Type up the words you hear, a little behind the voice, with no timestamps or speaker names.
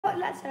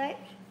lots, right?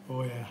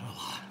 Oh yeah, a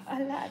lot. A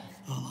lot.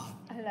 A lot.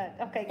 A lot.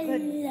 Okay,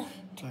 good.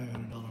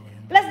 $500.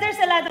 Plus, there's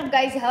a lot of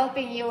guys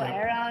helping you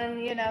around,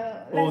 you know.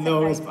 Oh lots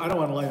no, of guys. I don't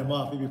want to light them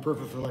up. It'd be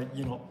perfect for, like,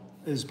 you know,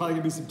 there's probably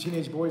gonna be some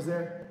teenage boys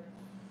there.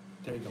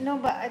 There you go. No,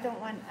 but I don't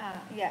want,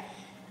 yeah.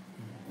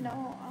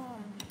 No,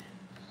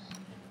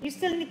 you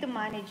still need to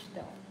manage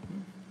though.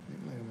 You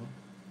can light them up.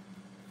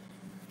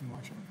 You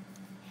watch them.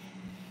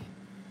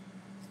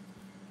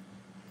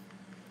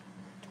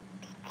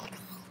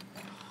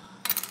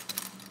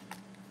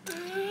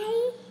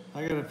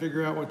 I gotta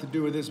figure out what to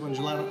do with this one,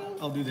 Jilana.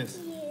 I'll do this.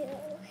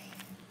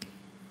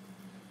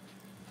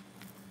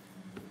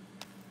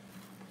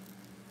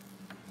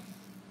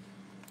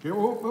 Here,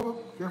 whoa, whoa,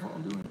 whoa, careful,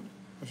 I'm doing it.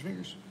 Watch your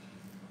fingers.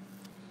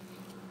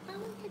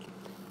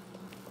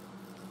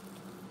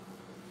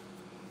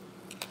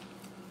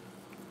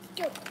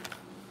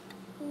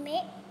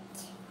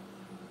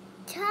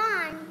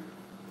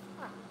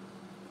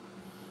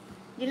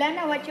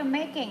 Jilana, what you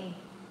making?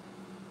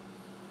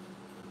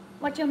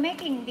 What you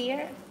making,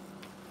 dear?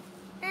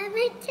 I'm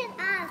making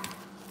up.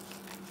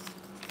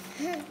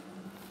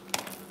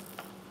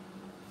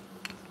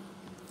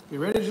 You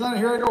ready, Jilana?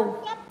 Here I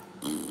go. Yep.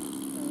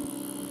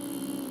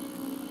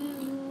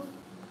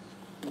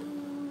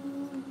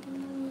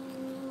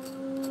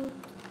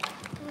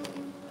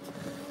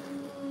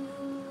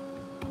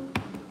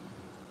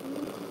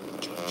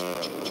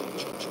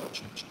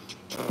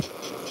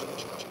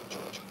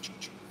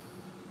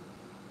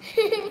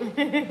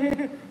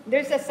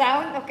 There's a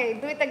sound? Okay,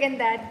 do it again,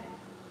 Dad.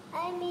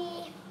 I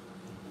mean,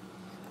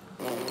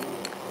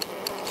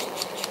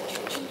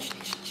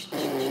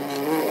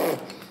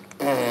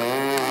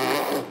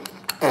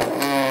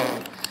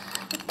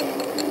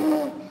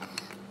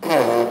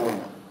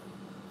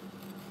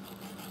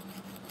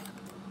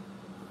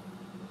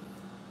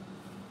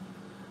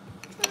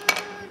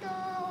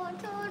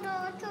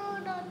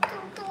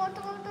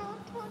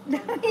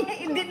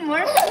 It didn't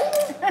work.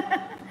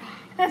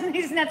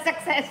 He's not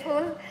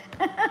successful.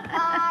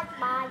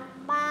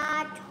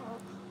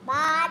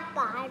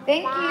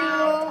 Thank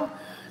you.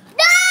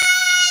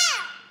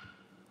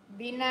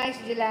 Be nice,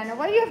 Jilana.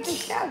 Why do you have to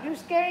shout? You're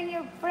scaring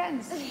your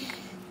friends.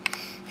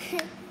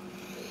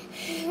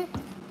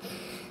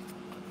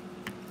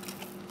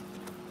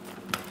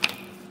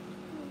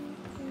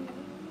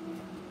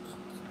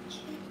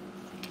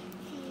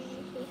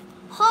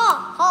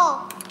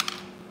 Ho.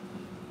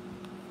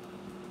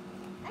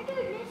 I do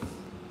this,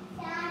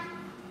 Dad.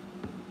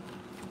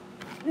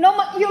 No,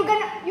 you're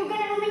gonna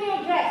ruin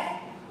your dress.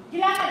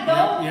 Jilana,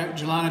 don't. Yeah,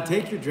 Jilana,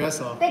 take your dress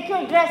off. Take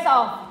your dress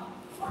off.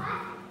 What?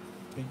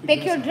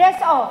 Take your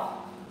dress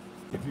off.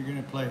 If you're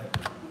gonna play.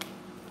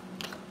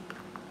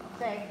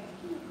 Okay.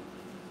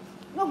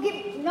 No,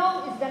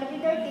 no, it's gonna be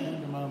dirty.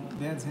 Your mom,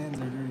 Dad's hands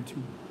are dirty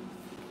too.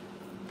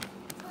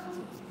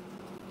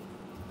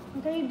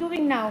 What are you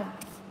doing now?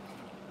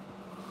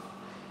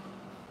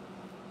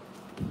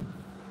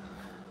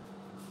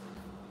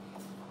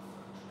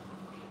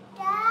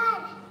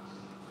 Dad,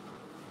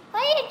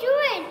 what are you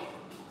doing?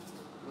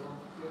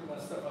 Getting my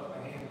stuff out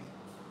my hands.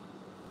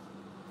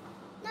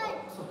 No.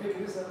 So pick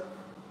this up.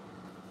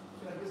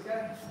 You like this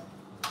guy?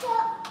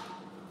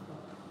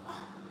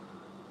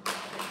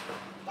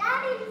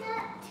 Daddy,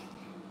 look.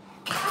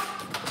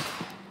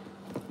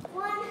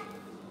 1,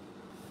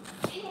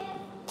 2,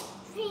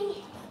 3,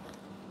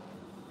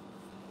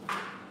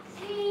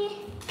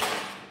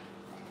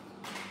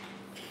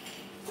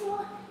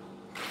 4,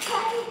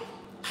 5,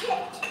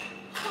 6,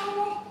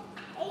 7,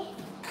 8,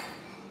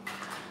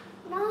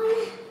 9,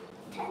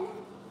 10,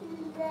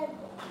 11.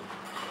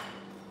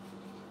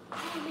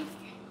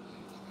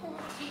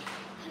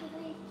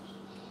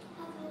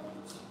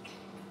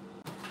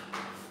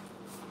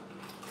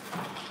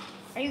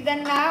 Are you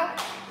done now?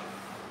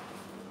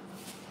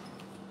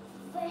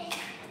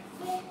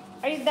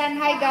 Are you done?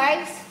 Hi,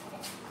 guys.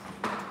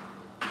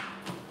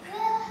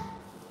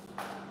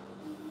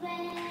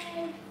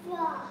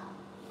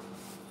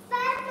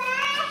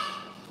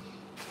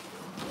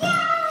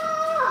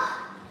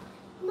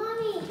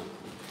 Mommy,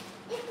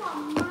 it's not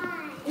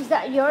mine. Is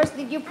that yours?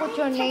 Did you put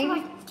your name? I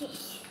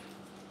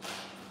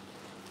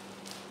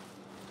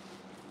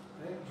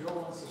think Joe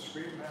wants to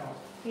scrape them out.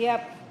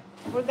 Yep.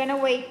 We're gonna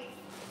wait.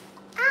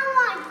 I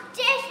want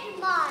this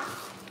one.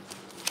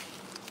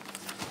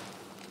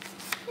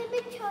 Let me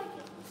show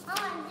you. I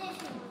want this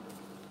one.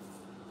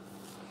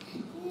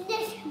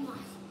 This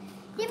one.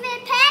 Give me a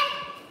pen.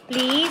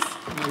 Please.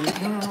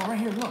 No, right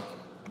here, look.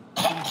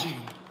 Pen.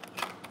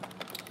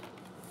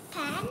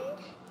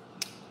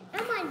 I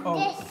want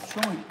this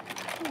show me.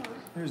 one.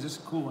 Here's this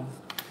cool one.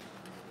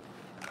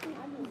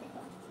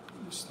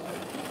 Just slide it.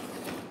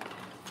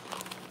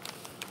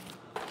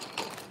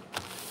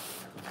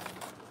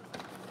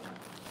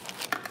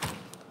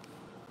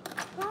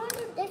 I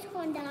want this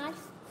one, Dad.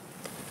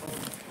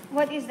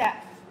 What is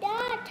that?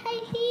 Dad,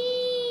 right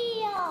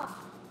here.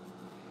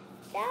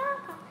 Dad.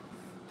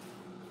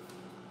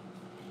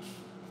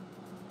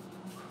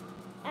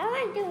 I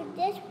want to do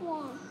this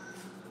one.